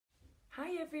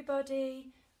Hi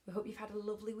everybody! We hope you've had a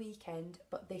lovely weekend,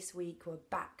 but this week we're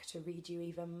back to read you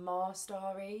even more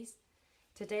stories.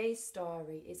 Today's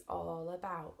story is all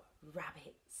about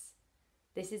rabbits.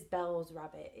 This is Belle's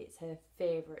rabbit. It's her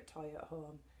favourite toy at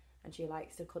home and she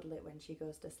likes to cuddle it when she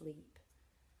goes to sleep.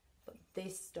 But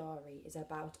this story is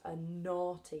about a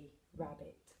naughty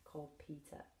rabbit called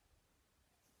Peter.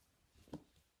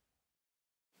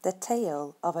 The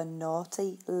Tale of a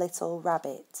Naughty Little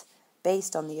Rabbit,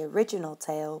 based on the original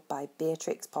tale by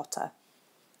Beatrix Potter.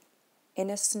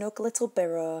 In a snug little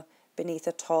burrow beneath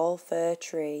a tall fir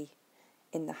tree,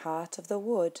 in the heart of the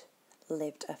wood,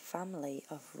 lived a family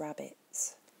of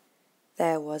rabbits.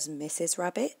 There was Mrs.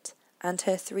 Rabbit and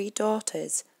her 3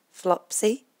 daughters,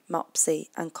 Flopsy, Mopsy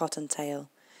and Cottontail,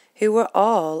 who were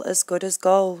all as good as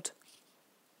gold.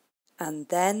 And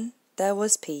then there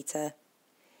was Peter.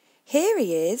 Here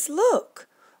he is, look,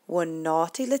 one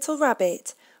naughty little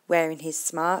rabbit wearing his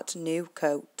smart new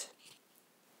coat.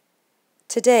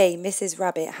 Today Mrs.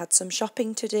 Rabbit had some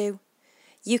shopping to do.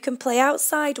 You can play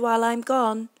outside while I'm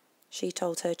gone, she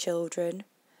told her children.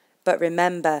 But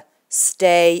remember,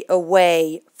 stay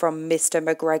away from Mr.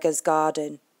 McGregor's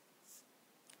garden.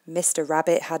 Mr.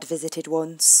 Rabbit had visited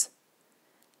once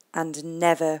and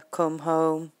never come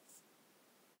home.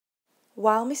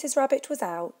 While Mrs. Rabbit was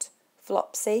out,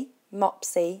 Flopsy,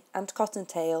 Mopsy and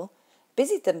Cottontail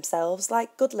busied themselves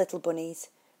like good little bunnies,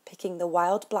 picking the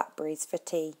wild blackberries for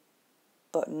tea.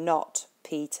 But not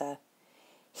Peter.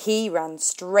 He ran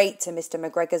straight to Mr.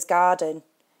 McGregor's garden.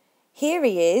 Here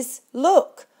he is,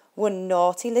 look, one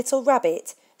naughty little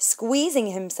rabbit squeezing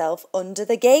himself under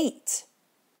the gate.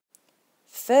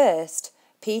 First,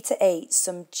 Peter ate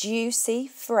some juicy,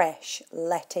 fresh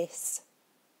lettuce.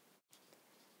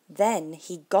 Then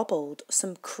he gobbled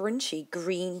some crunchy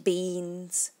green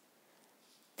beans.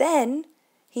 Then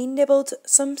he nibbled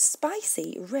some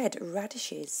spicy red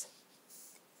radishes.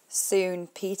 Soon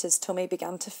Peter's tummy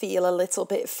began to feel a little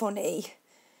bit funny.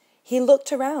 He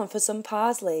looked around for some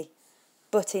parsley,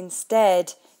 but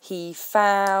instead he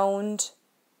found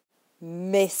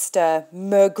Mr.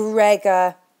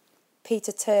 McGregor.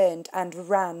 Peter turned and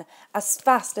ran as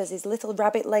fast as his little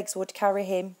rabbit legs would carry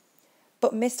him.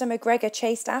 But Mr. McGregor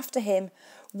chased after him,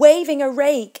 waving a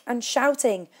rake and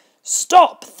shouting,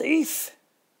 "Stop, thief!"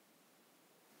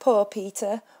 Poor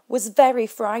Peter was very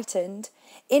frightened.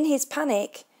 In his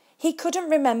panic, he couldn't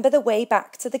remember the way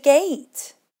back to the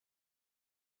gate.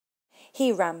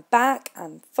 He ran back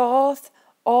and forth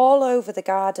all over the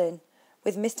garden,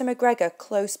 with Mr. McGregor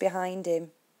close behind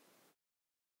him.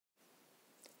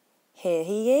 Here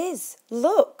he is,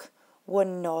 look,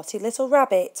 one naughty little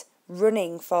rabbit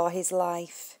running for his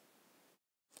life.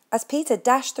 As Peter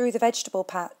dashed through the vegetable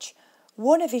patch,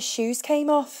 one of his shoes came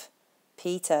off.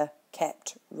 Peter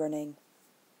kept running.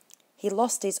 He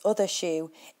lost his other shoe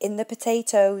in the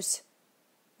potatoes.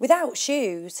 Without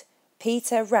shoes,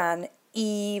 Peter ran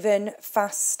even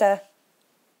faster.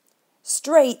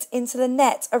 Straight into the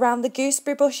net around the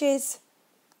gooseberry bushes.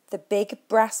 The big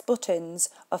brass buttons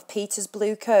of Peter's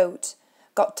blue coat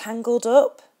got tangled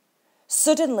up.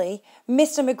 Suddenly,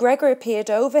 Mr. McGregor appeared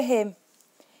over him.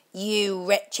 "You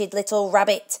wretched little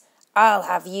rabbit, I'll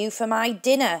have you for my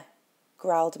dinner,"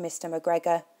 growled Mr.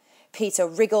 McGregor. Peter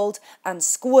wriggled and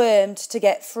squirmed to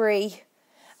get free.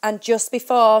 And just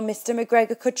before Mr.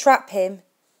 McGregor could trap him,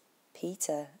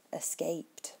 Peter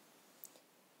escaped.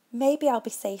 Maybe I'll be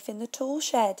safe in the tool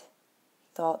shed,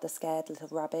 thought the scared little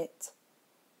rabbit.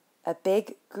 A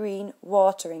big green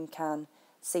watering can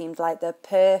seemed like the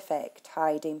perfect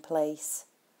hiding place,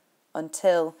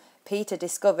 until Peter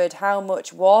discovered how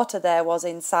much water there was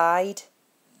inside.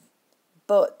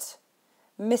 But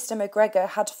Mr. McGregor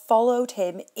had followed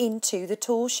him into the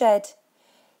tool shed.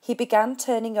 He began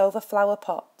turning over flower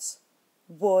pots,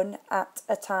 one at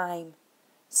a time,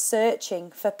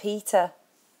 searching for Peter.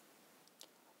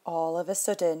 All of a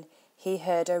sudden, he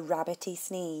heard a rabbity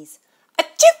sneeze,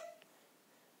 "Achoo!"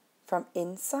 from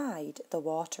inside the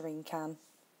watering can.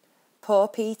 Poor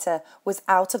Peter was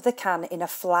out of the can in a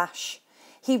flash.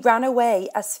 He ran away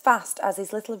as fast as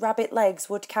his little rabbit legs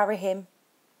would carry him.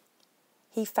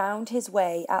 He found his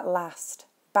way at last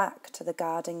back to the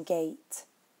garden gate.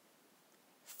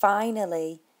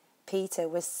 Finally, Peter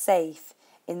was safe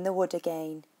in the wood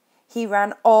again. He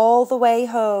ran all the way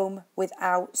home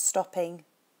without stopping.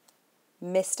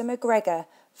 Mr. McGregor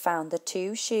found the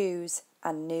 2 shoes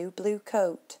and new blue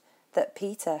coat that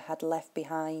Peter had left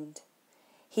behind.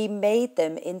 He made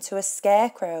them into a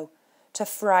scarecrow to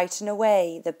frighten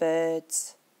away the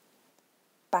birds.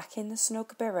 Back in the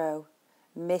snug burrow,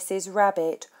 Mrs.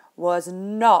 Rabbit was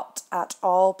not at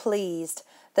all pleased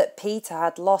that Peter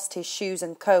had lost his shoes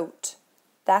and coat.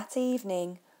 That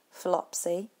evening,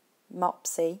 Flopsy,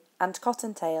 Mopsy, and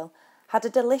Cottontail had a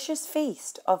delicious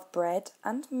feast of bread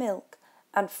and milk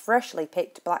and freshly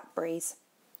picked blackberries.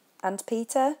 And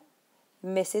Peter?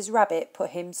 Mrs. Rabbit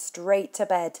put him straight to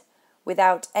bed,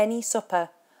 without any supper,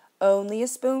 only a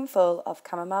spoonful of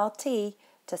chamomile tea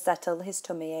to settle his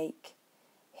tummy ache.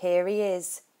 Here he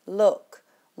is, look,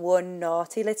 one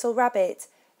naughty little rabbit,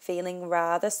 feeling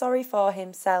rather sorry for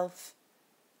himself.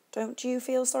 Don't you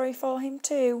feel sorry for him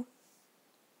too?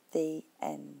 The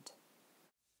end.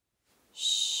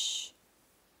 Shh,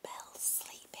 Belle's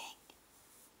sleeping.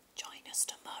 Join us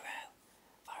tomorrow.